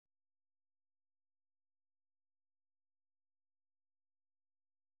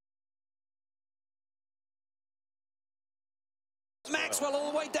Maxwell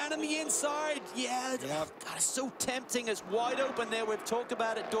all the way down on the inside. Yeah, God, it's so tempting. It's wide open there. We've talked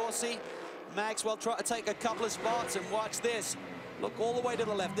about it, Dorsey. Maxwell try to take a couple of spots, and watch this. Look all the way to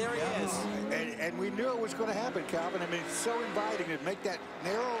the left. There he is. And we knew it was going to happen, Calvin. I mean, it's so inviting to make that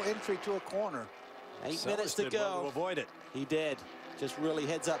narrow entry to a corner. 8 minutes to go. To avoid it. He did. Just really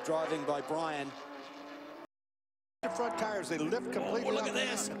heads-up driving by Brian. The front tires, they lift completely. Oh, look at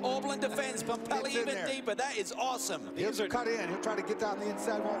this. Auburn defense. Pampelli even deeper. That is awesome. He'll cut in. He'll try to get down the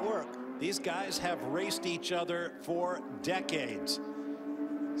inside. Won't work. These guys have raced each other for decades,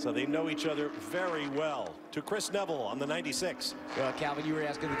 so they know each other very well. To Chris Neville on the 96. Well, Calvin, you were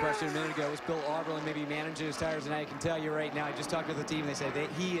asking the question a minute ago. Is Bill Auberlen maybe managing his tires? And I can tell you right now, I just talked to the team. They said that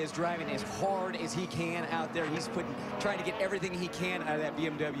he is driving as hard as he can out there. He's trying to get everything he can out of that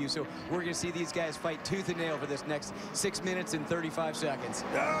BMW. So we're going to see these guys fight tooth and nail for this next 6 minutes and 35 seconds.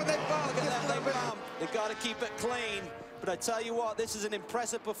 Oh, they bump. Look at that. They bump. They got to keep it clean. But I tell you what, this is an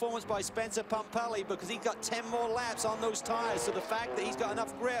impressive performance by Spencer Pumpelly, because he got 10 more laps on those tires. So the fact that he's got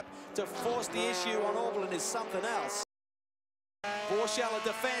enough grip to force the issue on Auberlen is something else. Borscheller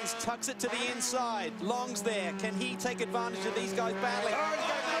defends, tucks it to the inside. Long's there. Can he take advantage of these guys battling?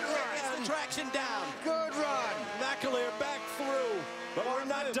 Gets the traction down. Good run. McAleer back through, but we're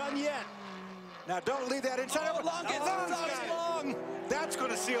not done yet. Now, don't leave that inside. Long. That's going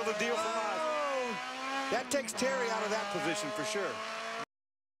to seal the deal for us. That takes Terry out of that position for sure.